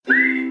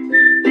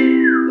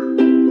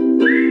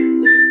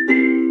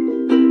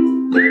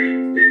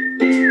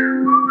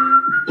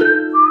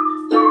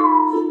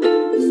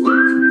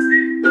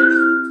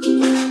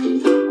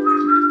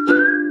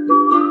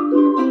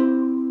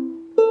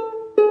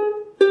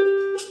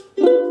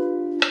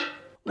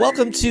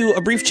Welcome to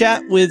a brief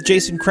chat with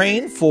Jason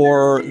Crane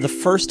for the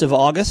 1st of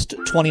August,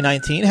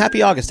 2019.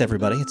 Happy August,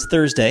 everybody. It's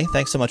Thursday.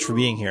 Thanks so much for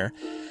being here.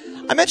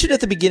 I mentioned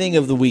at the beginning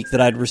of the week that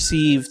I'd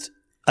received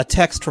a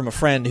text from a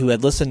friend who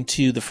had listened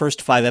to the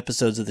first 5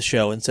 episodes of the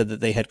show and said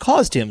that they had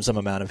caused him some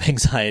amount of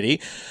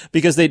anxiety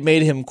because they'd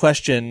made him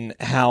question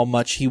how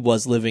much he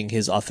was living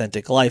his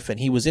authentic life, and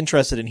he was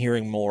interested in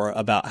hearing more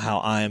about how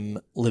I'm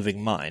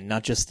living mine,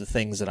 not just the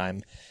things that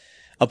I'm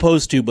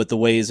opposed to, but the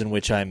ways in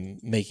which I'm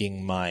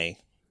making my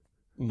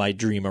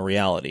dream a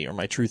reality, or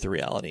my truth a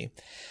reality.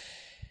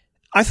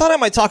 I thought I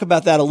might talk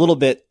about that a little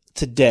bit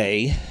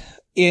today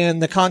in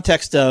the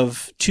context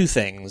of 2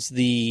 things: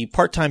 the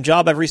part-time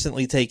job I've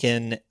recently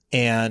taken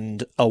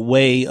and a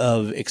way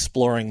of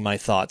exploring my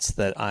thoughts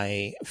that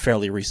I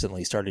fairly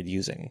recently started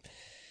using.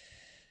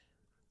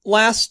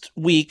 Last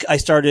week, I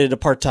started a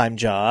part-time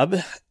job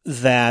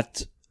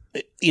that,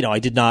 I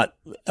did not,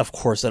 of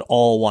course, at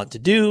all want to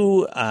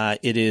do.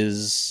 It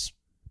is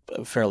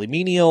fairly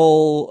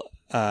menial.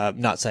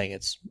 Not saying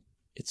it's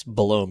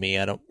below me.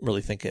 I don't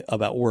really think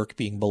about work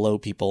being below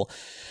people,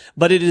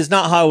 but it is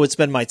not how I would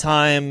spend my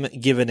time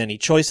given any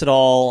choice at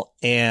all.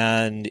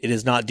 And it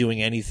is not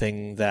doing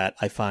anything that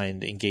I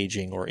find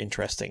engaging or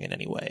interesting in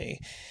any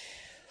way.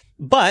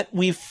 But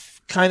we've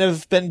kind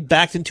of been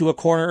backed into a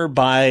corner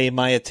by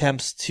my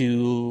attempts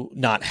to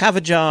not have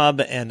a job,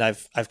 and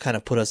I've kind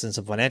of put us in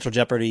some financial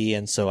jeopardy.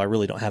 And so I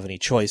really don't have any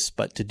choice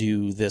but to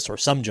do this or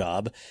some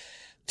job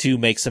to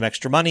make some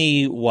extra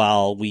money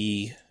while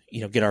we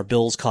get our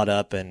bills caught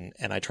up and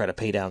I try to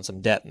pay down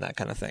some debt and that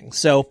kind of thing.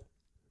 So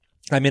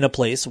I'm in a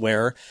place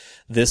where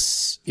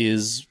this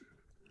is,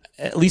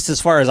 at least as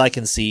far as I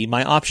can see,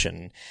 my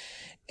option.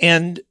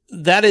 And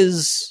that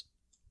is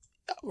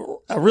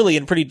really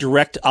in pretty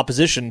direct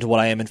opposition to what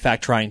I am in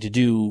fact trying to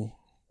do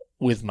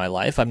with my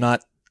life. I'm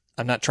not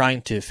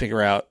trying to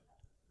figure out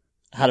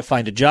how to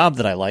find a job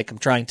that I like. I'm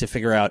trying to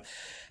figure out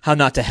how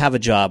not to have a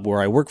job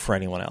where I work for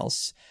anyone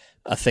else,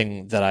 a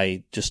thing that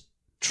I just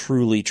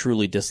truly,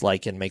 truly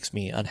dislike and makes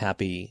me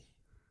unhappy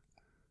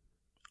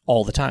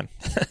all the time.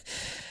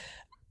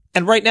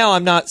 And right now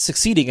I'm not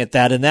succeeding at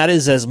that, and that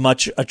is as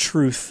much a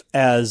truth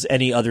as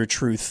any other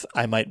truth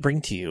I might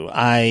bring to you.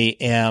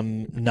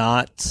 I'm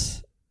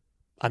not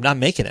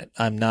making it.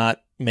 I'm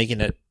not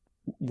making it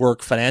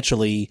work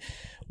financially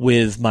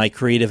with my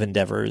creative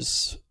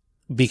endeavors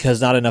because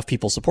not enough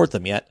people support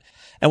them yet.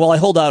 And while I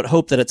hold out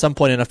hope that at some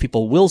point enough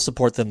people will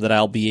support them that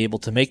I'll be able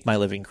to make my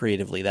living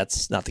creatively,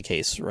 that's not the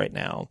case right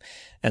now.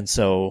 And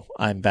so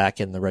I'm back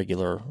in the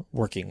regular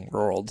working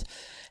world.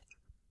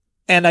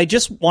 And I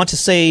just want to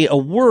say a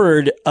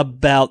word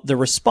about the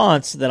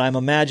response that I'm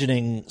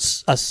imagining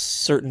a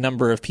certain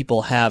number of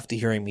people have to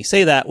hearing me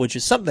say that, which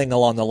is something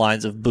along the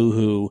lines of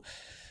boo-hoo,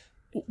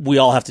 we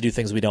all have to do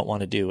things we don't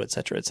want to do, et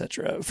cetera, et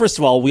cetera. First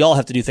of all, we all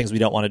have to do things we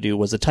don't want to do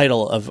was the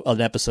title of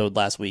an episode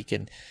last week.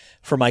 And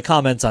for my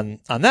comments on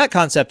that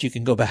concept, you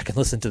can go back and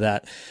listen to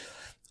that.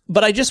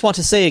 But I just want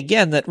to say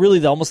again that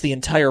really almost the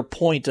entire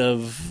point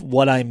of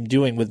what I'm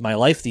doing with my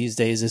life these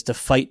days is to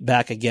fight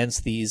back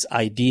against these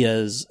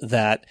ideas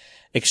that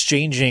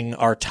exchanging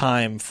our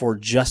time for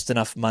just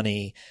enough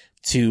money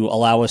to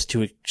allow us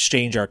to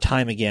exchange our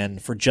time again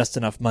for just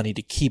enough money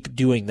to keep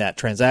doing that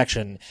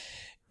transaction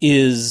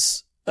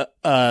is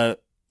a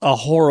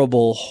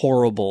horrible,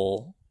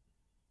 horrible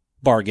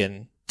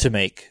bargain to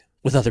make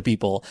with other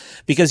people,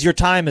 because your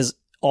time is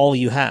all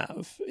you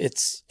have.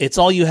 It's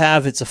all you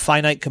have. It's a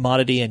finite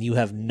commodity, and you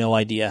have no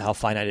idea how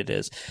finite it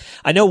is.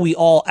 I know we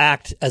all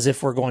act as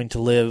if we're going to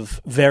live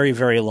very,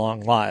 very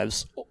long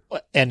lives.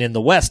 And in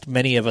the West,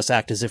 many of us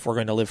act as if we're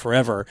going to live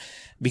forever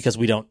because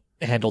we don't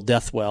handle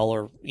death well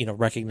or,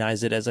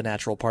 recognize it as a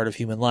natural part of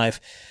human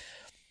life.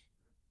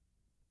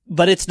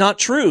 But it's not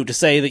true to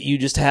say that you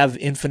just have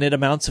infinite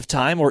amounts of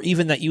time, or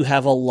even that you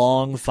have a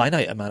long,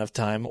 finite amount of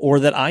time, or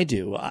that I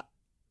do.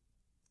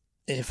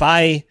 If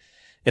I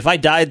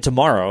died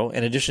tomorrow,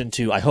 in addition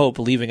to, I hope,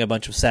 leaving a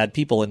bunch of sad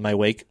people in my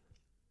wake,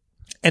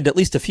 and at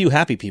least a few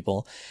happy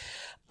people,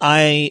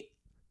 I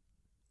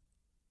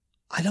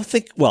don't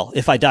think, well,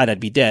 if I died, I'd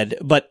be dead.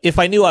 But if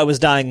I knew I was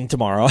dying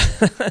tomorrow,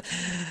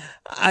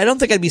 I don't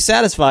think I'd be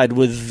satisfied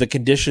with the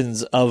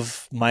conditions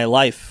of my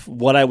life,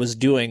 what I was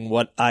doing,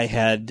 what I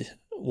had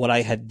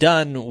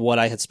done, what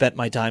I had spent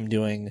my time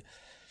doing.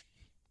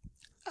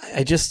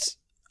 I just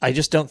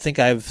don't think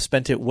I've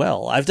spent it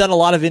well. I've done a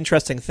lot of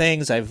interesting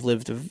things. I've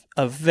lived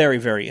a very,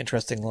 very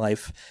interesting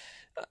life.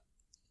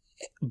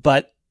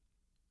 But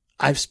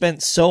I've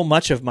spent so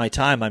much of my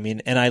time,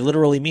 and I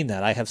literally mean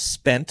that. I have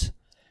spent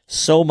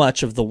so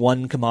much of the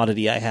one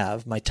commodity I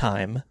have, my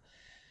time,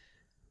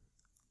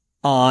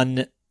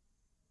 on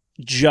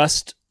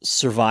just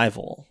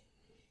survival.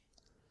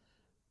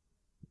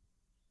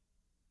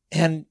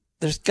 And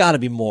there's got to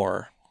be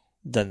more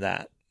than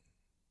that.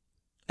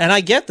 And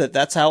I get that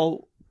that's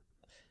how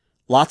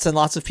lots and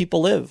lots of people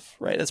live,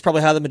 right? That's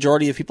probably how the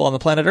majority of people on the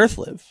planet Earth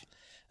live.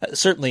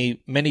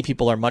 Certainly, many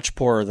people are much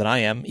poorer than I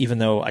am, even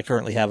though I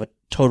currently have a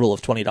total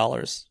of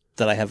 $20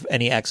 that I have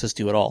any access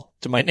to at all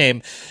to my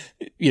name.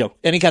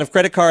 Any kind of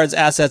credit cards,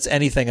 assets,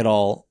 anything at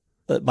all.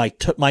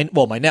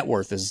 my net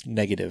worth is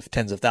negative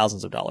tens of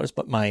thousands of dollars,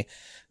 but my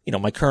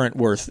current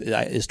worth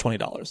is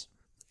 $20.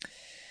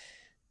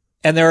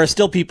 And there are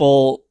still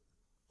people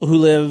who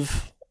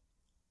live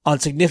on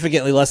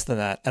significantly less than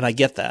that, and I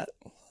get that.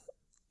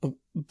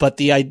 But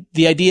the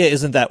idea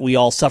isn't that we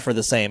all suffer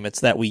the same. It's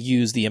that we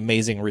use the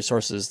amazing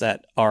resources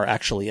that are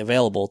actually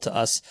available to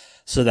us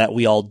so that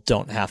we all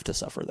don't have to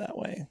suffer that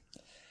way.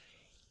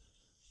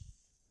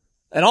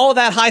 And all of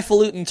that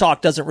highfalutin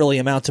talk doesn't really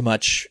amount to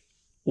much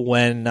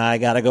when I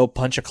gotta go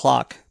punch a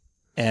clock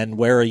and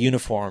wear a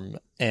uniform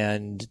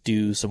and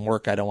do some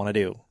work I don't want to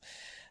do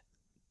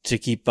to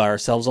keep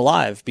ourselves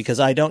alive, because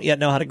I don't yet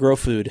know how to grow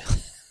food.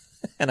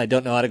 And I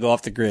don't know how to go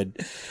off the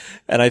grid.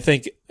 And I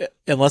think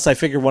unless I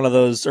figure one of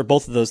those or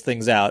both of those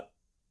things out,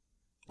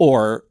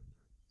 or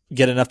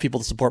get enough people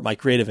to support my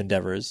creative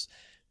endeavors,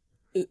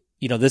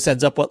 this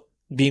ends up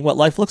being what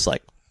life looks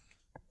like.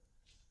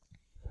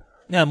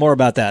 Yeah, more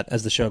about that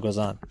as the show goes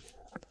on.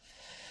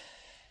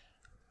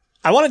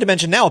 I wanted to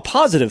mention now a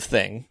positive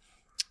thing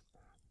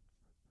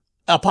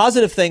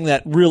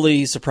that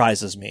really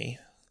surprises me.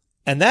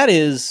 And that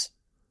is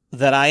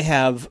that I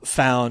have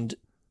found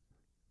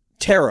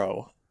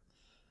tarot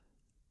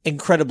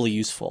incredibly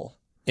useful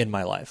in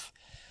my life.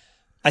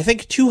 I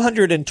think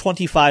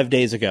 225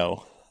 days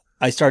ago,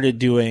 I started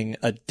doing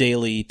a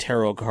daily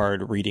tarot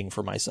card reading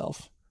for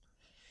myself.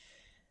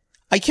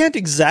 I can't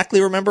exactly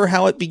remember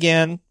how it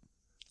began,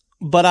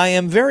 but I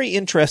am very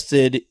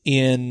interested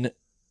in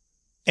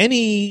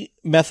any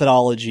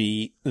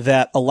methodology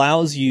that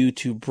allows you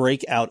to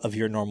break out of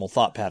your normal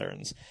thought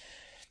patterns.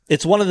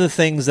 It's one of the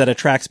things that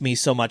attracts me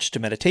so much to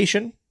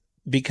meditation,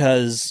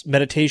 because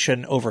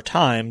meditation over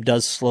time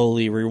does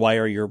slowly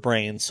rewire your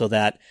brain so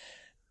that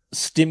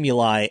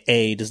stimuli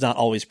A does not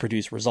always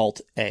produce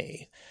result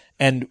A.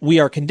 And we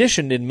are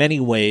conditioned in many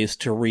ways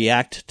to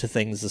react to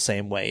things the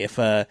same way. If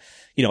a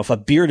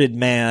bearded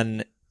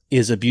man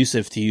is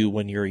abusive to you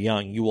when you're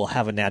young, you will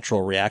have a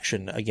natural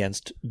reaction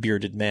against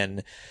bearded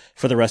men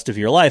for the rest of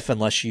your life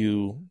unless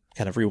you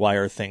kind of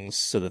rewire things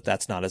so that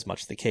that's not as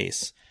much the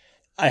case.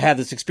 I had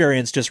this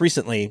experience just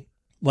recently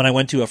when I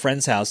went to a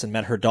friend's house and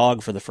met her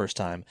dog for the first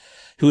time,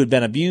 who had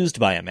been abused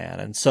by a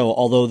man. And so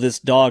although this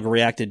dog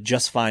reacted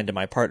just fine to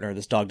my partner,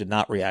 this dog did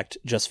not react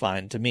just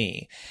fine to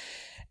me.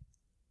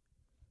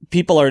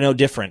 People are no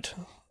different.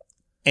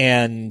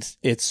 And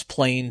it's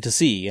plain to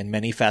see in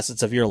many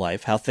facets of your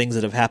life how things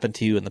that have happened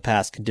to you in the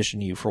past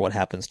condition you for what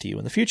happens to you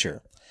in the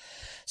future.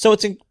 So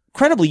it's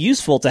incredibly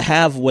useful to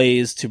have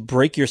ways to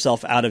break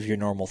yourself out of your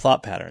normal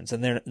thought patterns.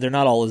 And they're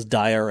not all as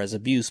dire as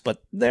abuse,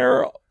 but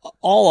they're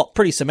all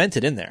pretty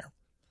cemented in there.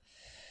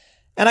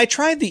 And I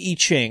tried the I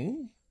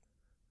Ching,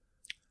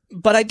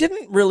 but I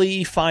didn't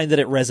really find that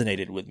it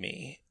resonated with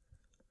me.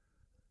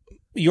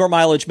 Your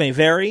mileage may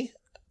vary,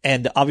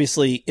 and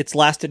obviously it's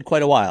lasted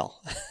quite a while.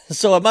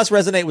 So it must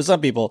resonate with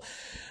some people,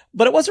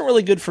 but it wasn't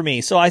really good for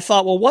me. So I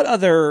thought, well, what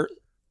other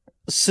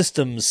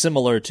systems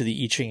similar to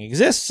the I Ching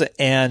exists?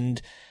 And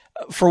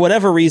for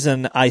whatever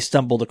reason, I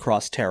stumbled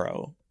across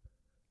tarot.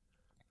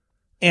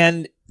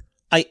 And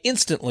I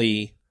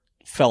instantly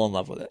fell in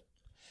love with it.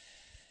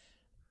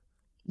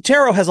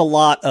 Tarot has a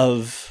lot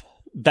of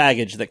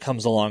baggage that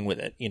comes along with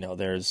it.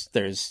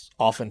 There's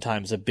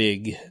oftentimes a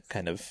big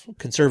kind of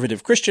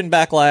conservative Christian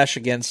backlash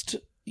against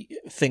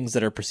things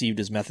that are perceived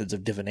as methods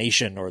of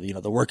divination or,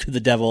 the work of the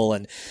devil.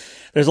 And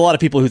there's a lot of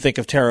people who think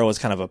of tarot as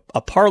kind of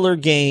a parlor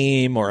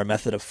game or a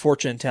method of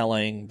fortune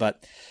telling.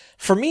 But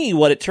for me,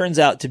 what it turns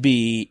out to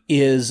be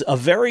is a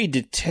very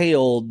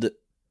detailed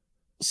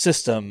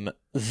system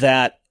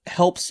that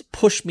helps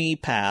push me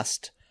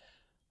past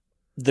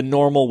the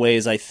normal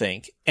ways I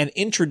think and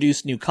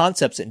introduce new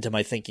concepts into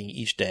my thinking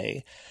each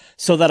day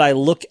so that I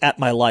look at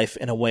my life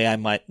in a way I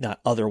might not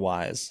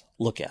otherwise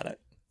look at it.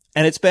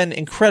 And it's been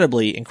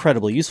incredibly,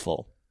 incredibly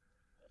useful.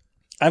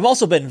 I've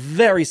also been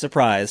very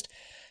surprised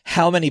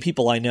how many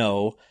people I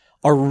know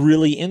are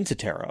really into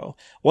tarot.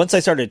 Once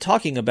I started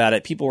talking about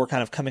it, people were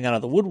kind of coming out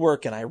of the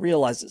woodwork, and I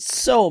realized that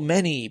so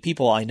many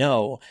people I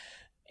know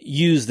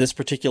use this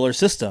particular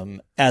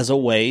system as a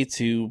way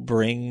to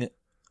bring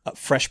a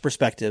fresh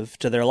perspective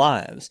to their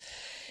lives.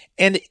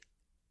 And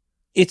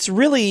it's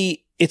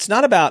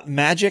not about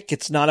magic.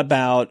 It's not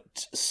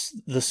about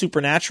the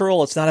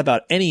supernatural. It's not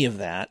about any of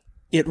that.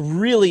 It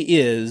really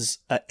is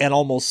an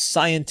almost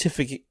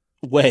scientific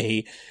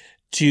way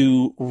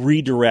to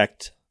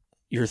redirect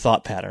your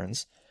thought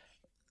patterns,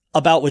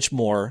 about which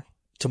more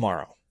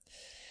tomorrow.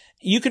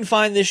 You can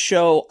find this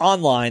show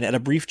online at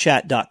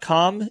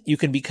abriefchat.com. You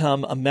can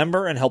become a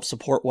member and help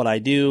support what I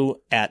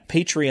do at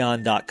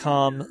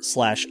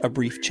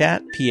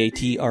patreon.com/abriefchat,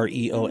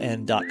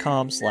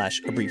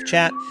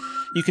 patreon.com/abriefchat.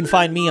 You can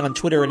find me on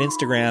Twitter and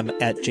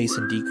Instagram at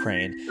Jason D.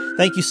 Crane.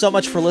 Thank you so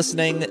much for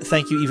listening.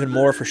 Thank you even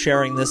more for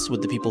sharing this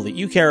with the people that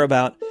you care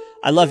about.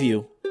 I love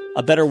you.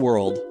 A better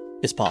world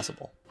is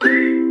possible.